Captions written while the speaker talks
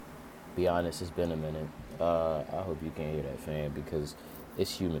Be honest, it's been a minute. I hope you can't hear that fan because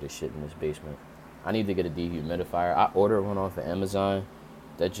it's humid as shit in this basement. I need to get a dehumidifier. I ordered one off of Amazon.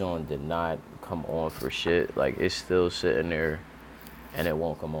 That joint did not come on for shit. Like it's still sitting there and it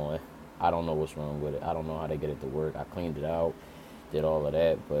won't come on. I don't know what's wrong with it. I don't know how to get it to work. I cleaned it out, did all of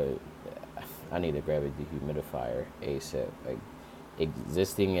that, but I need to grab a dehumidifier ASAP. Like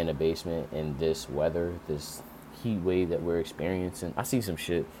existing in a basement in this weather, this heat wave that we're experiencing. I see some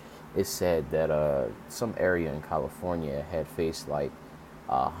shit. It said that some area in California had faced like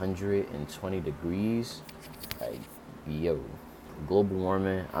 120 degrees. Like, yo, global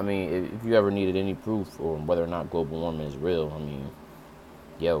warming. I mean, if you ever needed any proof on whether or not global warming is real, I mean,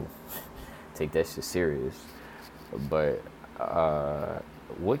 yo, take that shit serious. But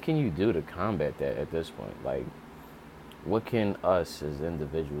what can you do to combat that at this point? Like, what can us as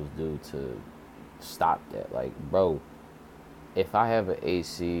individuals do to stop that? Like, bro, if I have an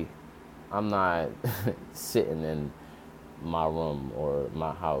AC, I'm not sitting in my room or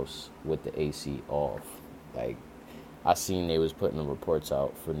my house with the AC off. Like, I seen they was putting the reports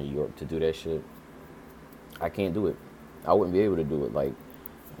out for New York to do that shit. I can't do it. I wouldn't be able to do it. Like,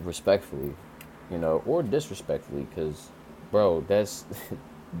 respectfully, or disrespectfully, because, bro, that's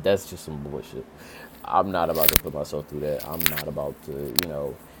that's just some bullshit. I'm not about to put myself through that. I'm not about to,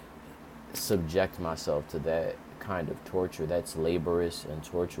 subject myself to that kind of torture. That's laborious and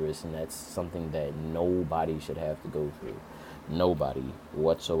torturous, and that's something that nobody should have to go through. Nobody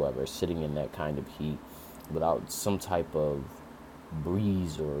whatsoever sitting in that kind of heat without some type of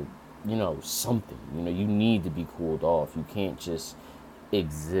breeze or something. You need to be cooled off. You can't just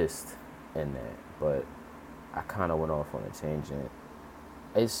exist in that. But I kind of went off on a tangent.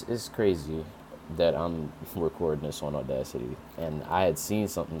 It's crazy that I'm recording this on Audacity, and I had seen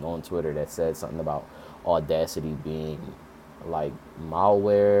something on Twitter that said something about Audacity being like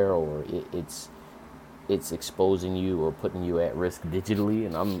malware, or it's exposing you or putting you at risk digitally.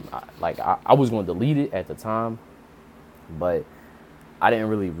 And I was going to delete it at the time, but I didn't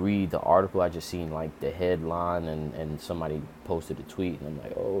really read the article. I just seen like the headline, and somebody posted a tweet, and I'm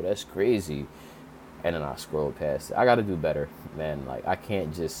like, oh, that's crazy. And then I scrolled past it. I got to do better, man. Like, I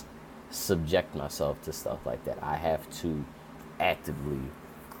can't just subject myself to stuff like that. I have to actively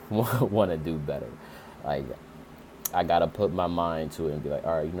want to do better. Like, I got to put my mind to it and be like,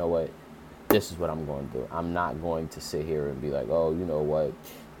 all right, you know what? This is what I'm going to do. I'm not going to sit here and be like, oh, you know what?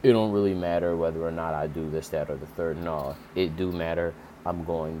 It don't really matter whether or not I do this, that, or the third. No, it do matter. I'm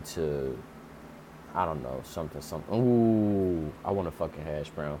going to, I don't know, something. Ooh, I want a fucking hash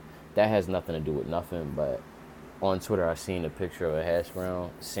brown. That has nothing to do with nothing, but on Twitter I seen a picture of a hash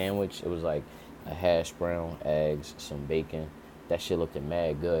brown sandwich. It was like a hash brown, eggs, some bacon. That shit looked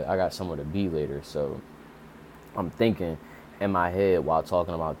mad good. I got somewhere to be later, so I'm thinking in my head while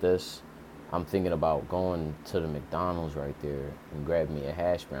talking about this, I'm thinking about going to the McDonald's right there and grabbing me a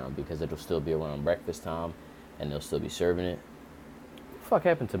hash brown because it'll still be around breakfast time and they'll still be serving it. What the fuck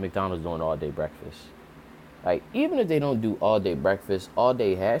happened to McDonald's doing all day breakfast? Like, even if they don't do all day breakfast, all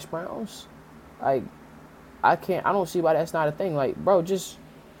day hash browns, like, I don't see why that's not a thing. Like, bro, just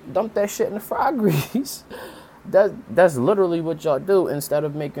dump that shit in the fry grease. That's literally what y'all do. Instead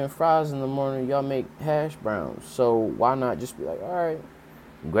of making fries in the morning, y'all make hash browns. So why not just be like, all right,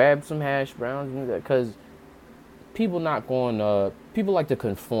 grab some hash browns, because people like to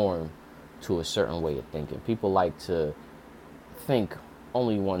conform to a certain way of thinking. People like to think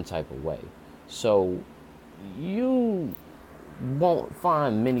only one type of way. So you won't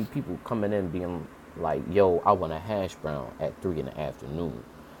find many people coming in being like, yo, I want a hash brown at 3 in the afternoon.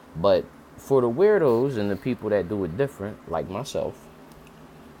 But for the weirdos and the people that do it different, like myself,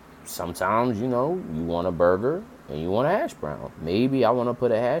 sometimes, you want a burger and you want a hash brown. Maybe I want to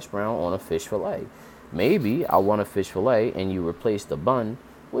put a hash brown on a fish fillet. Maybe I want a fish fillet and you replace the bun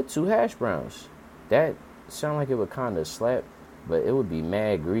with 2 hash browns. That sound like it would kind of slap, but it would be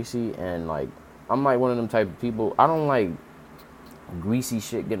mad greasy. And like, I'm like one of them type of people. I don't like greasy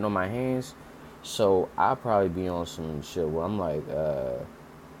shit getting on my hands. So I'll probably be on some shit where I'm like,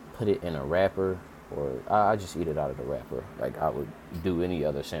 put it in a wrapper, or I just eat it out of the wrapper. Like I would do any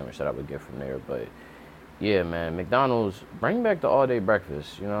other sandwich that I would get from there. But yeah, man, McDonald's, bring back the all day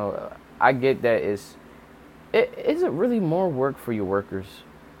breakfast. I get that is it really more work for your workers?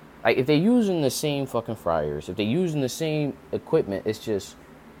 Like, if they're using the same fucking fryers, if they're using the same equipment, it's just,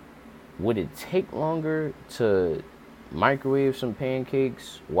 would it take longer to microwave some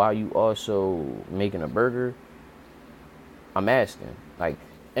pancakes while you also making a burger? I'm asking. Like,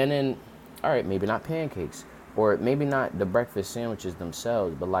 and then, all right, maybe not pancakes, or maybe not the breakfast sandwiches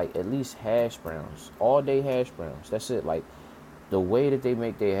themselves, but like at least hash browns, all day hash browns. That's it. Like, the way that they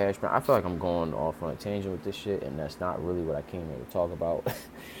make their hash brown, I feel like I'm going off on a tangent with this shit, and that's not really what I came here to talk about.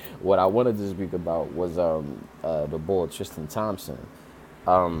 What I wanted to speak about was the bull Tristan Thompson.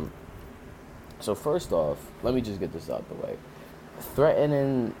 Um, so first off, let me just get this out the way.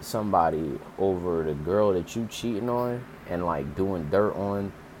 Threatening somebody over the girl that you cheating on and like doing dirt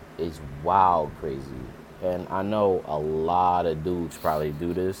on is wild crazy. And I know a lot of dudes probably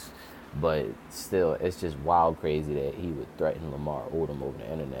do this, but still, it's just wild crazy that he would threaten Lamar Odom over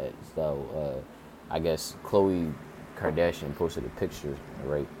the internet. So I guess Khloe Kardashian posted a picture,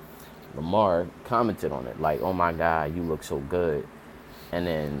 right? Lamar commented on it like, "Oh my God, you look so good," and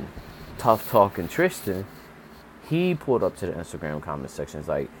then tough talking Tristan, he pulled up to the Instagram comment section. It's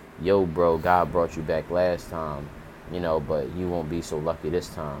like, "Yo, bro, God brought you back last time, but you won't be so lucky this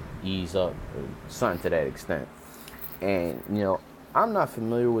time. Ease up," or something to that extent. And I'm not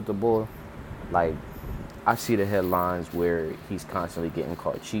familiar with the boy. Like, I see the headlines where he's constantly getting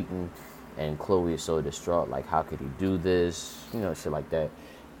caught cheating, and Khloe is so distraught. Like, how could he do this? Shit like that.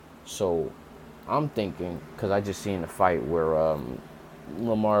 So I'm thinking, because I just seen the fight where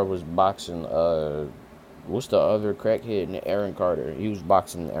Lamar was boxing, what's the other crackhead, Aaron Carter. He was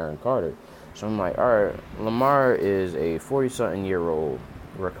boxing Aaron Carter. So I'm like, all right, Lamar is a 40-something-year-old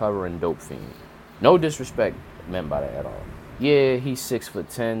recovering dope fiend. No disrespect meant by that at all. Yeah, he's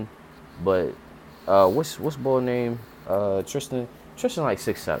 6'10", but what's boy name? Tristan like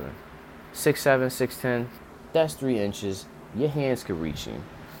 6'7", 6'7", 6'10". That's 3 inches. Your hands could reach him.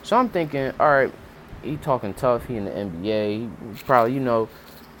 So I'm thinking, all right, he talking tough. He in the NBA. He probably,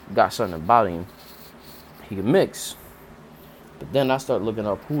 got something about him. He can mix. But then I start looking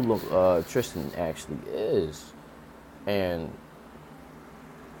up who Tristan actually is, and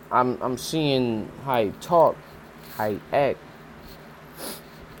I'm seeing how he talk, how he act.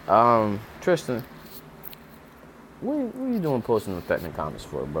 Tristan, what are you doing posting the threatening comments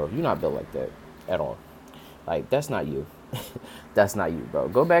for, bro? You're not built like that at all. Like, that's not you. That's not you, bro.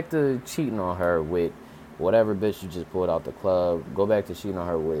 Go back to cheating on her with whatever bitch you just pulled out the club. Go back to cheating on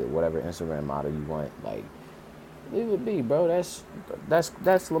her with whatever Instagram model you want. Like, leave it be, bro.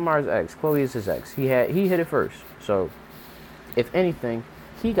 That's Lamar's ex. Khloe is his ex. He hit it first. So, if anything,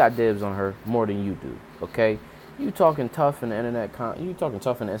 he got dibs on her more than you do. Okay, you talking tough in the internet. You talking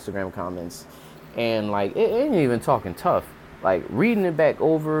tough in the Instagram comments, and like it ain't even talking tough. Like, reading it back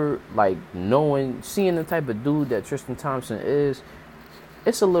over, like seeing the type of dude that Tristan Thompson is,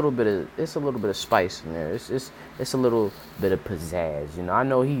 it's a little bit of spice in there. It's a little bit of pizzazz. I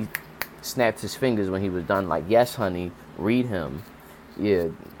know he snapped his fingers when he was done. Like, yes, honey, read him. Yeah,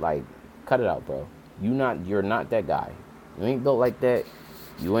 like, cut it out, bro. You're not that guy. You ain't built like that.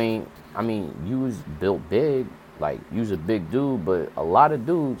 You ain't. I mean, you was built big. Like, you was a big dude, but a lot of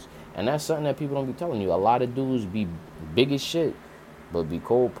dudes, and that's something that people don't be telling you. A lot of dudes be big as shit, but be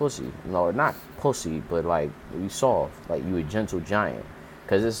cold pussy. Or not pussy, but like, you soft. Like, you a gentle giant.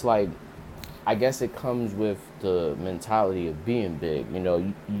 Because it's like, I guess it comes with the mentality of being big.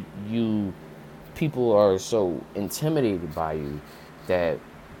 You people are so intimidated by you that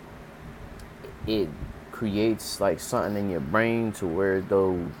it creates like something in your brain to where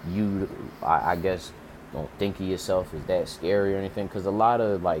though you, I guess, don't think of yourself as that scary or anything. Because a lot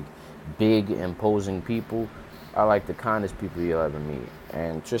of like big imposing people are like the kindest people you'll ever meet.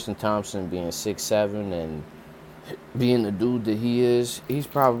 And Tristan Thompson being 6'7" and being the dude that he is, he's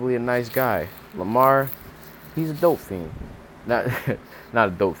probably a nice guy. Lamar, he's a dope fiend. Not a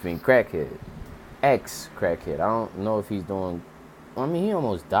dope fiend, crackhead. Ex-crackhead. I don't know if he's doing... I mean, he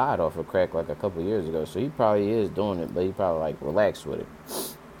almost died off of crack like a couple of years ago, so he probably is doing it, but he probably like relaxed with it.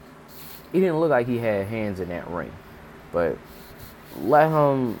 He didn't look like he had hands in that ring. But let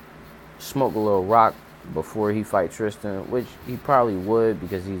him smoke a little rock before he fight Tristan, which he probably would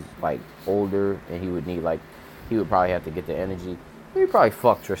because he's like older and he would probably have to get the energy. He'd probably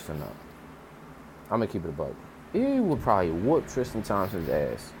fuck Tristan up. I'm gonna keep it a buck. He would probably whoop Tristan Thompson's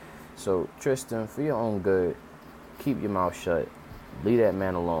ass. So Tristan, for your own good, keep your mouth shut. Leave that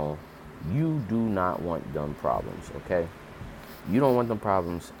man alone. You do not want them problems, okay? You don't want them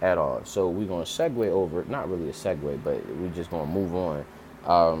problems at all. So we're gonna segue over, not really a segue, but we're just gonna move on.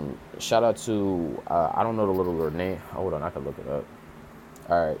 Shout out to I don't know the little girl name. Hold on, I can look it up.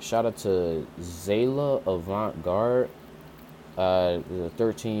 All right, shout out to Zayla Avant-Garde, the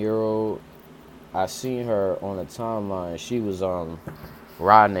 13-year-old. I seen her on the timeline. She was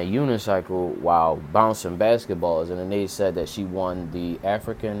riding a unicycle while bouncing basketballs, and then they said that she won the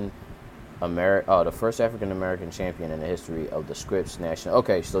the first African American champion in the history of the Scripps National.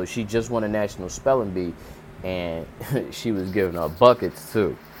 Okay, so she just won a national spelling bee, and she was giving her buckets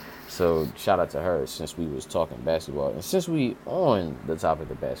too. So shout out to her since we was talking basketball. And since we on the topic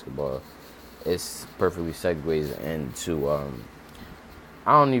of basketball, it's perfectly segues into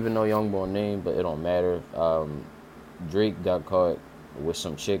I don't even know young boy name, but it don't matter. Drake got caught with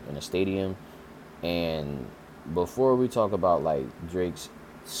some chick in a stadium, and before we talk about like Drake's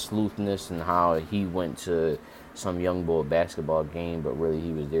sleuthness and how he went to some young boy basketball game, but really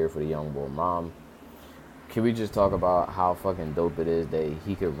he was there for the young boy mom. Can we just talk about how fucking dope it is that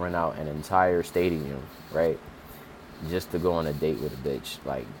he could rent out an entire stadium, right? Just to go on a date with a bitch.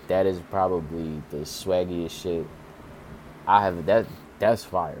 Like, that is probably the swaggiest shit I have. That's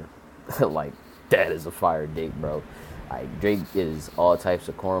fire. Like, that is a fire date, bro. Like, Drake is all types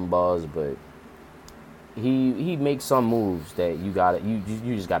of cornballs, but he makes some moves that you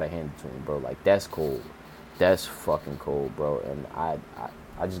just gotta hand it to him, bro. Like, that's cold. That's fucking cold, bro. And I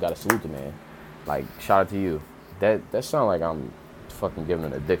just gotta salute the man. Like, shout out to you. That sound like I'm fucking giving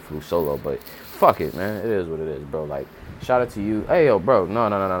it a dick flu solo, but fuck it, man. It is what it is, bro. Like, shout out to you. Hey, yo, bro.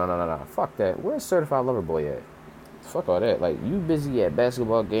 No. Fuck that. Where's Certified Lover Boy at? Fuck all that. Like, you busy at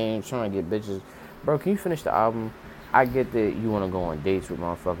basketball games trying to get bitches. Bro, can you finish the album? I get that you want to go on dates with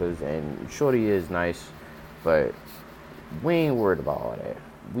motherfuckers, and Shorty is nice, but we ain't worried about all that.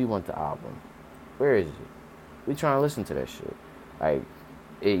 We want the album. Where is it? We trying to listen to that shit. Like,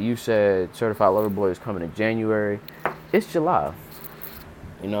 you said Certified Lover Boy is coming in January. It's July,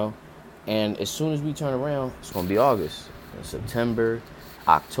 you know? And as soon as we turn around, it's going to be August, and September,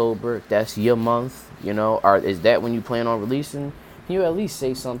 October. That's your month, you know? Or is that when you plan on releasing? Can you at least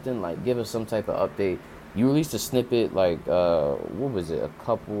say something, like give us some type of update? You released a snippet, like, what was it,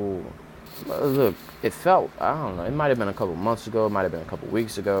 look, it felt, I don't know, it might have been a couple months ago, it might have been a couple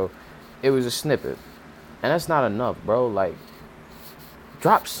weeks ago. It was a snippet. And that's not enough, bro. Like,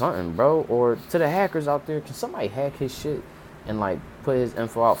 drop something, bro. Or to the hackers out there, can somebody hack his shit and, like, put his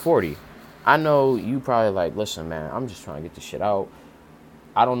info out? 40. I know you probably like, listen, man, I'm just trying to get this shit out.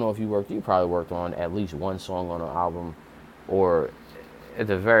 I don't know if you probably worked on at least one song on an album, or at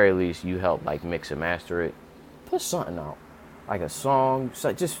the very least, you helped, like, mix and master it. Put something out. Like a song,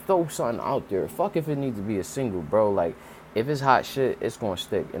 just throw something out there. Fuck if it needs to be a single, bro. Like, if it's hot shit, it's gonna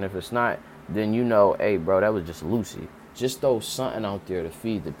stick. And if it's not, then you know, hey, bro, that was just Lucy. Just throw something out there to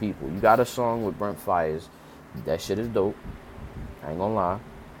feed the people. You got a song with Brent Fires. That shit is dope. I ain't gonna lie.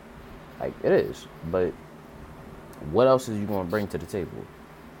 Like, it is. But what else is you gonna bring to the table?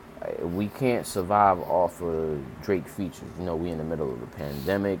 We can't survive off of Drake features. You know, we in the middle of a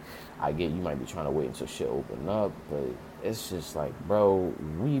pandemic. I get you might be trying to wait until shit open up, but it's just like, bro,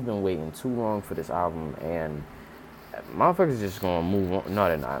 we've been waiting too long for this album, and motherfuckers just gonna move on. No,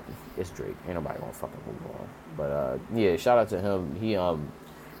 they're not. It's Drake. Ain't nobody gonna fucking move on. But yeah, shout out to him.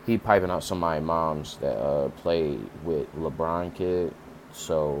 He piping out some of my moms that played with LeBron kid.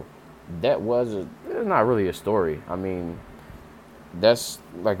 So that it's not really a story. I mean, that's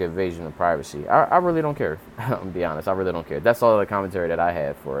like invasion of privacy. I really don't care. I'm gonna be honest. I really don't care. That's all the commentary that I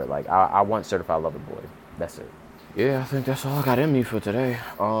had for it. Like, I want Certified Lover Boy. That's it. Yeah, I think that's all I got in me for today.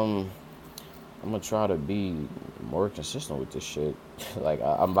 I'm gonna try to be more consistent with this shit. Like,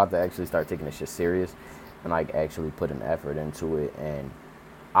 I'm about to actually start taking this shit serious and, like, actually put an effort into it. And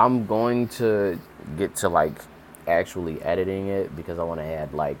I'm going to get to, like, actually editing it, because I want to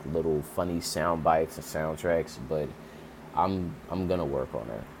add, like, little funny sound bites and soundtracks. But I'm gonna work on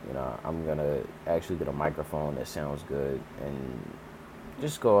it. You know, I'm gonna actually get a microphone that sounds good and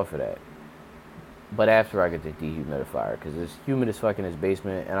just go off of that. But after I get the dehumidifier, because it's humid as fuck in this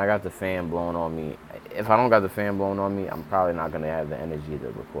basement, and I got the fan blowing on me. If I don't got the fan blowing on me, I'm probably not gonna have the energy to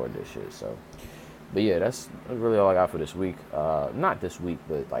record this shit. So, but yeah, that's really all I got for this week. Not this week,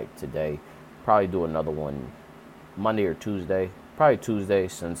 but like today. Probably do another one Monday or Tuesday. Probably Tuesday,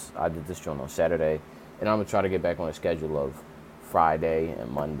 since I did this joint on Saturday. And I'm going to try to get back on a schedule of Friday and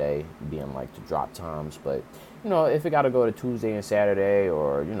Monday being like the drop times. But, you know, if it got to go to Tuesday and Saturday,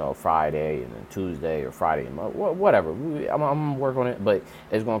 or, you know, Friday and then Tuesday, or Friday and whatever. I'm going to work on it. But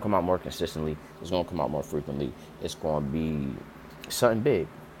it's going to come out more consistently. It's going to come out more frequently. It's going to be something big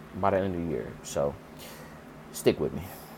by the end of the year. So stick with me.